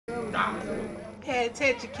Pay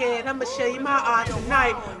attention, kid. I'm gonna show you my art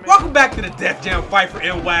tonight. Welcome back to the Def Jam Fight for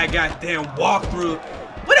NY goddamn walkthrough.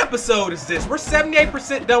 What episode is this? We're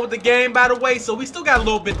 78% done with the game, by the way, so we still got a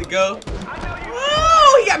little bit to go.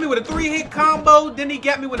 Oh, he got me with a 3-hit combo. Then he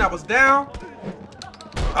got me when I was down.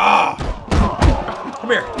 Ah, oh. Come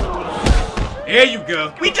here. There you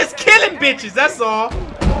go. We just killing bitches. That's all.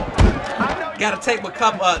 Gotta take a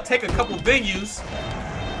couple venues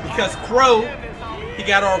because Crow, he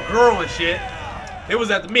got our girl and shit. It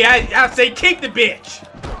was up to me. I say keep the bitch.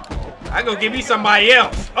 I go give me somebody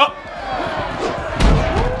else. Oh.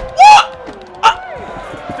 What?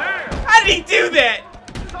 How did he do that?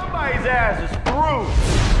 Somebody's ass is through.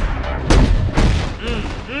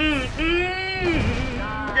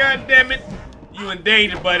 God damn it. You in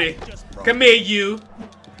danger, buddy. Come here, you.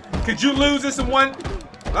 Could you lose this in one?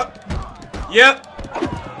 Oh. Yep.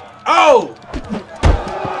 Oh.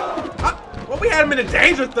 Well, we had him in a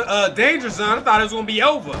danger zone. I thought it was gonna be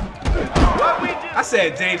over. I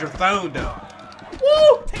said danger zone though.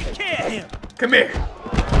 Woo! Take care of him. Come here.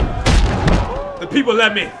 The people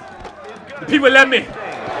let me. The people let me.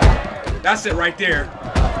 That's it right there.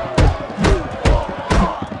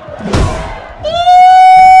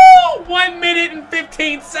 Woo! 1 minute and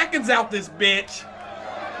 15 seconds out this bitch.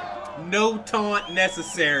 No taunt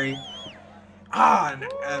necessary.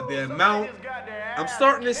 The amount. I'm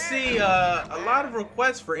starting to see a lot of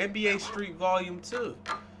requests for NBA Street Volume 2.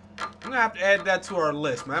 I'm gonna have to add that to our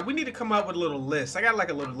list, man. We need to come up with a little list. I got like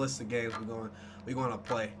a little list of games we're going to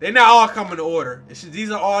play. They're not all coming in order.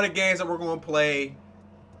 These are all the games that we're going to play.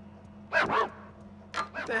 What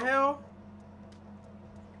the hell?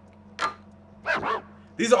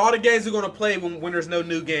 These are all the games we're going to play when there's no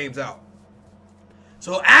new games out.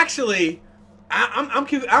 So actually, I'm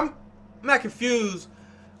not confused.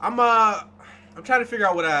 I'm trying to figure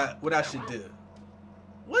out what I should do.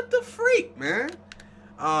 What the freak, man?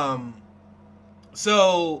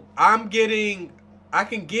 So I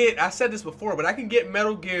said this before, but I can get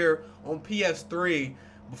Metal Gear on PS3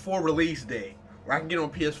 before release date, or I can get it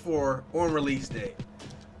on PS4 on release date.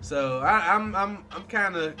 So I'm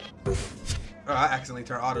kind of. Oh, I accidentally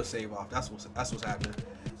turned autosave off. That's what's happening.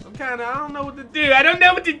 I'm kind of. I don't know what to do. I don't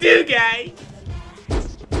know what to do, guys.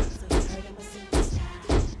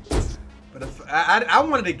 But if I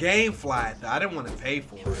wanted a game flight though, I didn't want to pay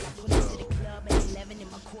for it. So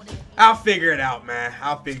I'll figure it out, man.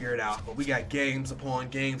 I'll figure it out. But we got games upon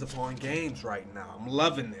games upon games right now. I'm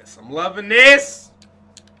loving this. I'm loving this.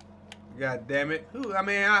 God damn it. Who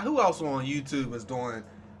else on YouTube is doing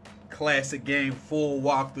classic game full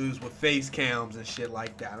walkthroughs with face cams and shit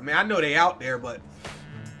like that? I mean, I know they out there, but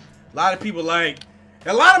a lot of people a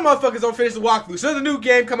lot of motherfuckers don't finish the walkthrough. So the new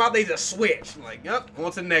game come out, they just switch. I'm like, yep, on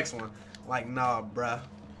to the next one. Like, nah, bruh.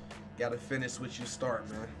 Gotta finish what you start,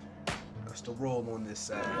 man. That's the rule on this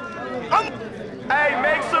side. Hey,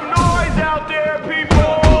 make some noise out there,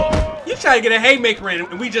 people! You try to get a haymaker in,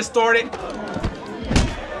 and we just started.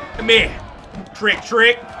 Come here. Trick.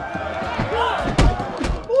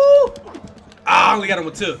 Woo! Ah, I only got him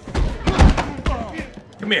with 2.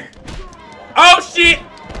 Come here. Oh, shit!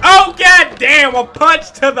 Oh, god damn! A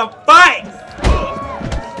punch to the face!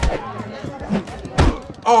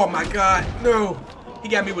 Oh, my God. No. He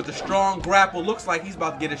got me with the strong grapple. Looks like he's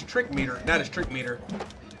about to get his trick meter. Not his trick meter.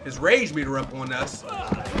 His rage meter up on us.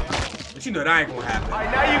 But you know that ain't gonna happen. Alright,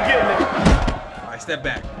 now you getting it. Alright, step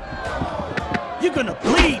back. You're gonna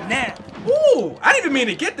bleed now. Ooh, I didn't even mean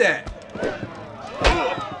to get that.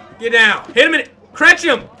 Get down. Hit him in it. Crunch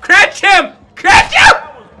him. Crunch him. Crunch him.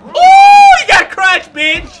 Ooh, you got crunch,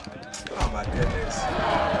 bitch. Oh my goodness.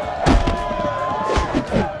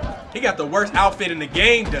 He got the worst outfit in the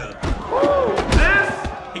game, though.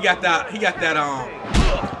 He got that,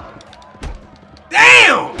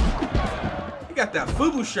 damn! He got that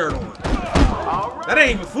FUBU shirt on. That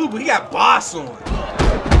ain't even FUBU, he got Boss on.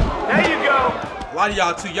 There you go. A lot of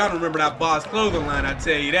y'all too young to remember that Boss clothing line, I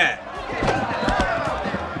tell you that.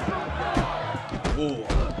 Ooh.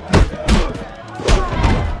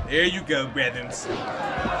 There you go, brethrens.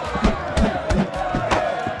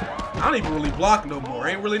 I don't even really block no more.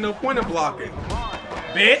 Ain't really no point in blocking.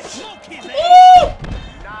 Bitch. Woo!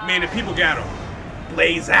 Man, the people got him.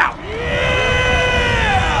 Blaze out. Yeah!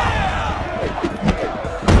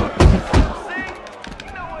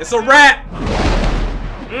 It's a wrap.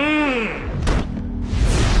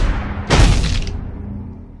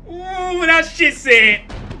 Ooh, that shit said.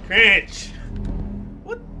 Crunch.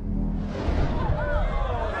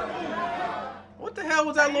 What the hell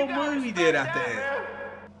was that little move he did at the end?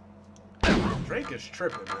 Drake is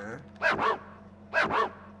tripping, man.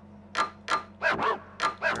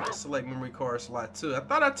 Select memory card slot 2. I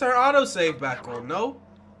thought I turned autosave back on. No?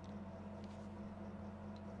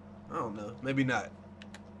 I don't know. Maybe not.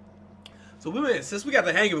 So since we got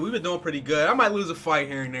the hang of it, we've been doing pretty good. I might lose a fight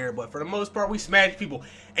here and there, but for the most part, we smashed people.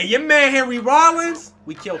 And your man Henry Rollins,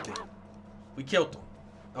 we killed him. We killed him.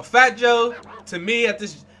 Now, Fat Joe, to me at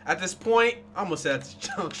this point, I almost said at this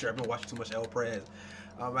juncture. I've been watching too much El Prez.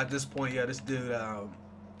 At this point, yeah, this dude,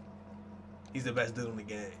 he's the best dude in the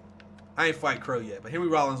game. I ain't fight Crow yet, but Henry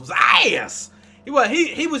Rollins was ass. He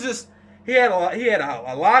had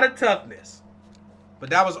a lot of toughness, but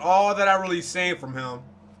that was all that I really seen from him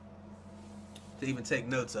to even take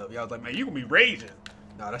notes of. Y'all was like, man, you gonna be raging.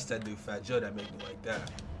 Nah, that's that dude Fat Joe that made me like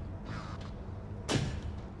that.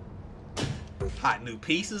 Hot new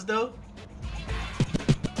pieces though.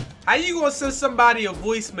 How you gonna send somebody a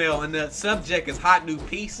voicemail and the subject is hot new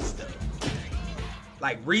pieces though?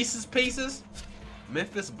 Like Reese's Pieces?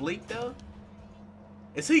 Memphis Bleak though?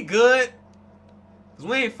 Is he good? Cause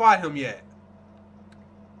we ain't fought him yet.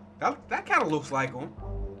 That kind of looks like him.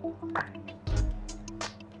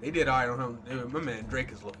 They did alright on him. My man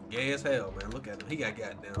Drake is looking gay as hell, man. Look at him. He got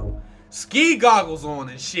goddamn ski goggles on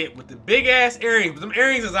and shit with the big ass earrings. But them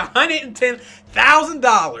earrings is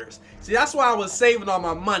 $110,000. See, that's why I was saving all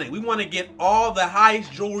my money. We want to get all the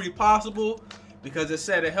highest jewelry possible because it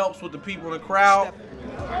said it helps with the people in the crowd.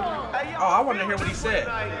 Oh, I want to hear what he said.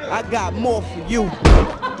 I got more for you.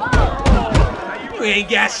 You ain't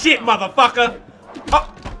got shit, motherfucker.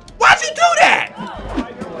 Oh, why'd you do that?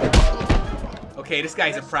 Okay, this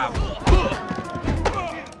guy's a problem.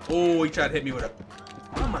 Oh, he tried to hit me with a...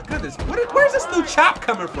 Oh my goodness, where's this new chop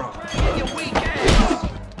coming from?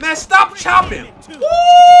 Man, stop chopping.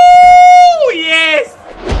 Woo, yes.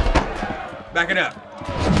 Back it up.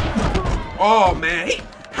 Oh man,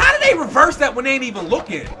 how did they reverse that when they ain't even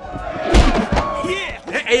looking? Yeah.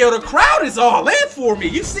 Hey, yo, the crowd is all in for me.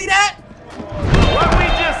 You see that? What we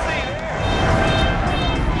just seen?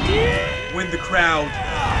 Yeah. Win the crowd.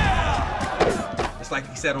 It's like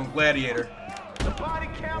he said on Gladiator. The body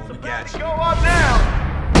counts We about got to you. go up now.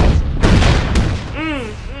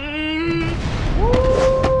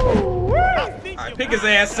 Alright, pick his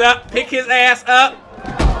ass up. Pick his ass up.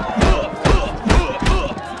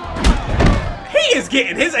 He is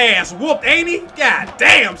getting his ass whooped, ain't he? God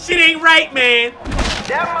damn, shit ain't right, man.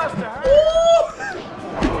 That must have hurt. Ooh.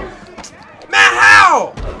 Man, how?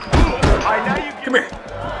 All right, now you Come here.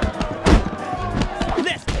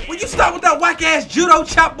 Will you stop with that whack ass judo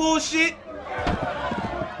chop bullshit?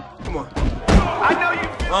 Come on. I know you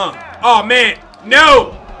feel that. Oh man,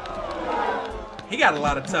 no. He got a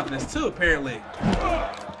lot of toughness too, apparently.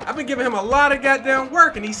 I've been giving him a lot of goddamn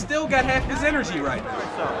work, and he still got half his energy right now.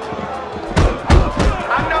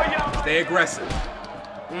 I know y'all. Stay aggressive.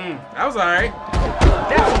 That was alright.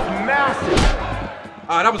 That was massive.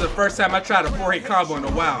 Oh, that was the first time I tried a 4-hit combo in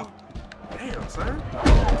a while. Damn, son.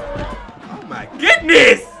 Oh my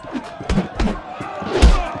goodness!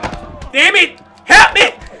 Damn it! Help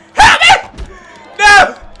me! Help me!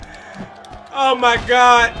 No! Oh my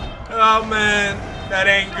god. Oh man, that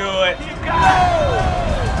ain't good.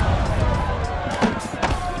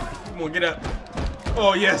 Come on, get up.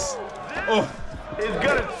 Oh yes. Oh. It's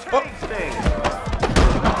gonna change things.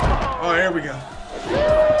 Oh, here we go.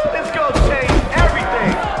 It's gonna change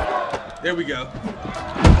everything. There we go.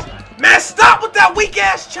 Man, stop with that weak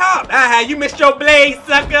ass chop. Ah, you missed your blade,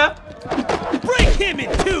 sucker. Break him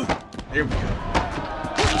in two. There we go.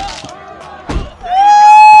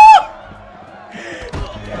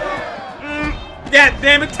 God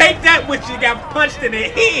damn it, take that with you. Got punched in the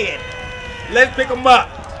head. Let's pick him up.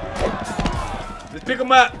 Let's pick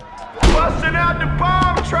him up. Busting out the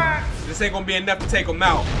bomb trap. This ain't gonna be enough to take him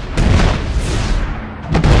out.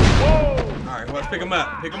 Whoa. Alright, well, let's pick him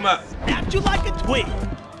up. Pick him up. Snapped you like a twig.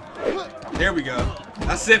 There we go.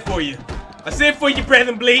 That's it for you. That's it for you,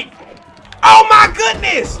 Brethren Bleak. Oh my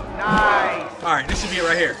goodness! Nice. Alright, this should be it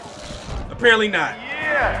right here. Apparently not.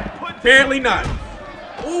 Yeah. Apparently not.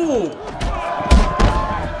 Ooh.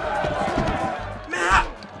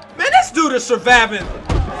 Man, this dude is surviving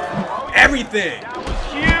everything. That was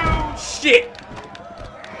huge. Shit.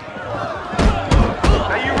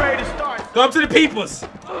 Are you ready to start? Come to the peoples.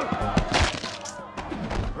 Oh,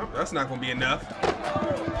 that's not gonna be enough.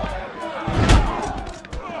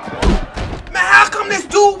 Man, how come this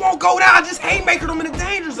dude won't go down? I just haymakered him in the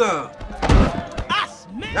danger zone.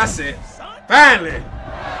 That's it. Finally.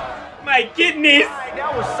 My goodness.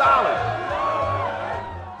 That was solid.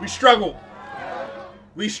 We struggled.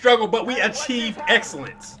 We struggled, but we achieved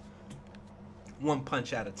excellence. One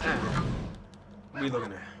punch at a time. What are we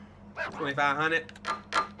looking at? 2,500.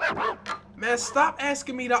 Man, stop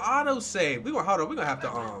asking me to autosave. Hold on. We're gonna have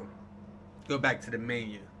to go back to the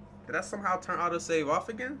menu. Did I somehow turn autosave off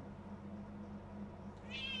again?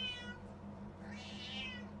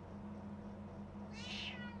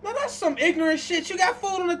 Man, that's some ignorant shit. You got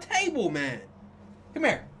food on the table, man. Come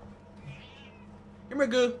here. Come here,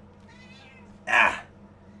 Goo. Ah.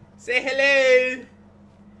 Say hello.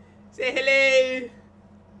 Say hello.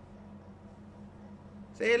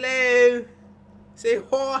 Say hello. Say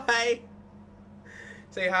hi.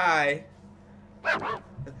 Say hi.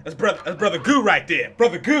 That's brother Goo right there.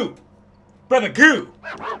 Brother Goo. Brother Goo.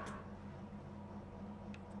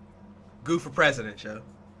 Goo for president, show.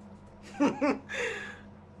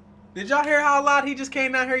 Did y'all hear how loud he just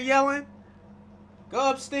came down here yelling?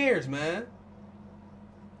 Go upstairs, man.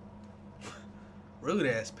 Rude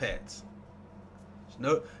ass pets.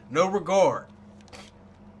 No regard.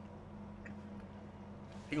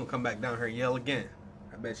 He gonna come back down here and yell again.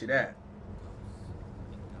 I bet you that.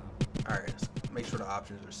 Alright, let's make sure the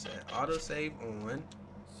options are set. Autosave on.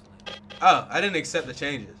 Oh, I didn't accept the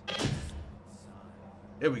changes.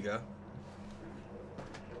 There we go.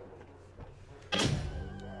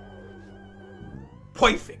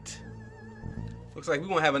 Perfect. Looks like we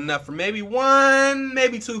won't have enough for maybe one,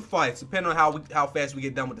 maybe two fights, depending on how fast we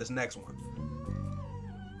get done with this next one.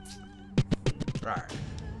 Alright.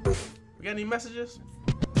 We got any messages?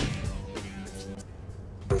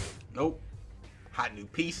 Nope. Hot new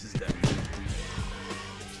pieces though.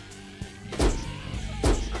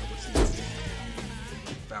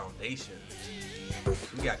 Foundation.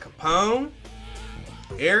 We got Capone.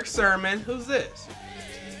 Eric Sermon. Who's this?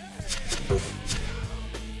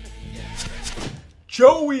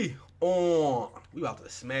 Joey on. We about to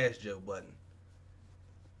smash Joe Button.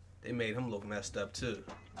 They made him look messed up too.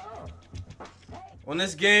 On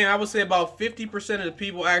this game, I would say about 50% of the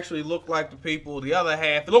people actually look like the people. The other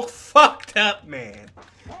half look fucked up, man.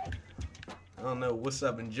 I don't know what's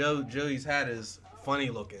up. And Joey's hat is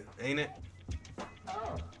funny looking, ain't it?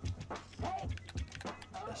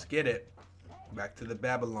 Let's get it. Back to the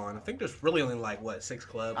Babylon. I think there's really only like, what, 6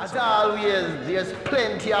 clubs? As always, there's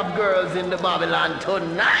plenty of girls in the Babylon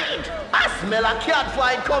tonight. I smell a cat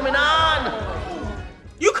fight coming on.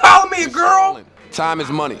 You calling me a girl? Time is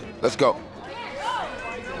money. Let's go.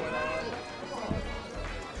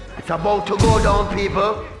 It's about to go down,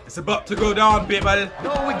 people. It's about to go down, baby.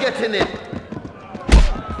 No, we're getting it.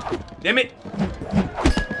 Damn it.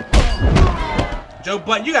 Joe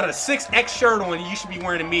Button, you got a 6X shirt on and you should be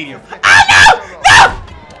wearing a medium. Oh, no! No!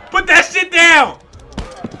 Put that shit down!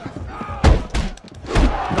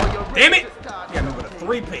 Damn it! You got me with a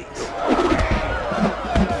 3-piece.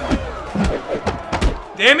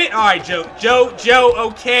 Damn it! Alright, Joe,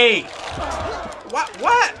 okay.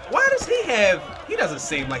 Why does he have... He doesn't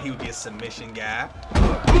seem like he would be a submission guy.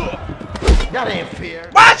 That ain't fair.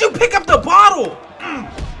 Why'd you pick up the bottle?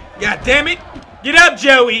 God damn it! Get up,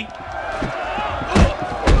 Joey!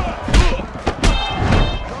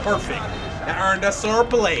 Perfect. That earned us our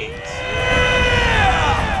blades.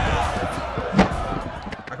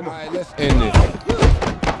 Right, come on. All right, let's end this.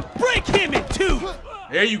 Break him in 2.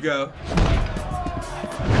 There you go.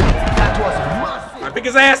 That was massive. All right, pick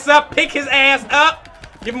his ass up. Pick his ass up.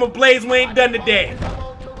 Give him a blaze we ain't done today.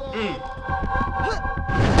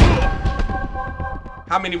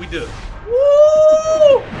 How many we do?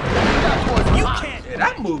 Woo! You can't. Yeah,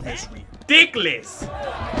 that move is ridiculous.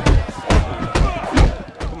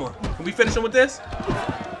 Come on. Can we finish him with this?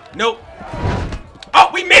 Nope. Oh,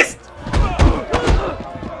 we missed!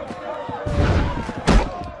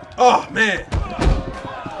 Oh, man.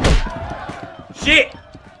 Shit.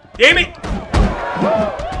 Damn it.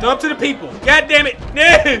 Dump to the people. God damn it.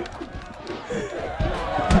 No.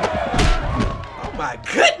 Oh, my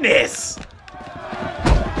goodness.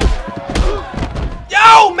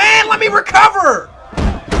 Yo, man, let me recover.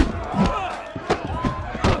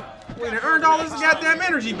 Wait, I earned all this goddamn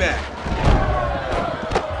energy back.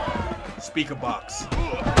 Speaker box.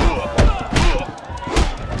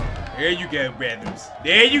 There you go, brothers.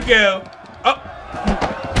 There you go. Oh.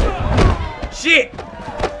 Shit.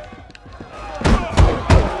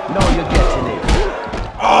 No, you're getting it.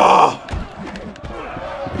 Oh.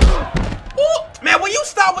 Ooh, man, will you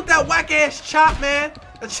stop with that whack ass chop, man?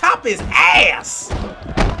 The chop is ass.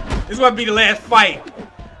 This is gonna be the last fight.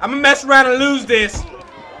 I'm gonna mess around and lose this.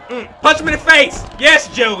 Punch him in the face. Yes,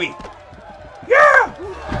 Joey. Yeah.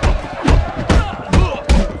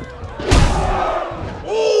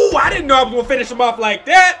 Ooh, I didn't know I was gonna finish him off like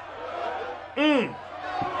that.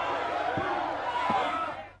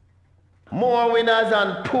 More winners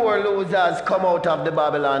and poor losers come out of the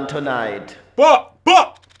Babylon tonight. Buck.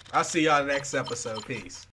 I'll see y'all next episode. Peace.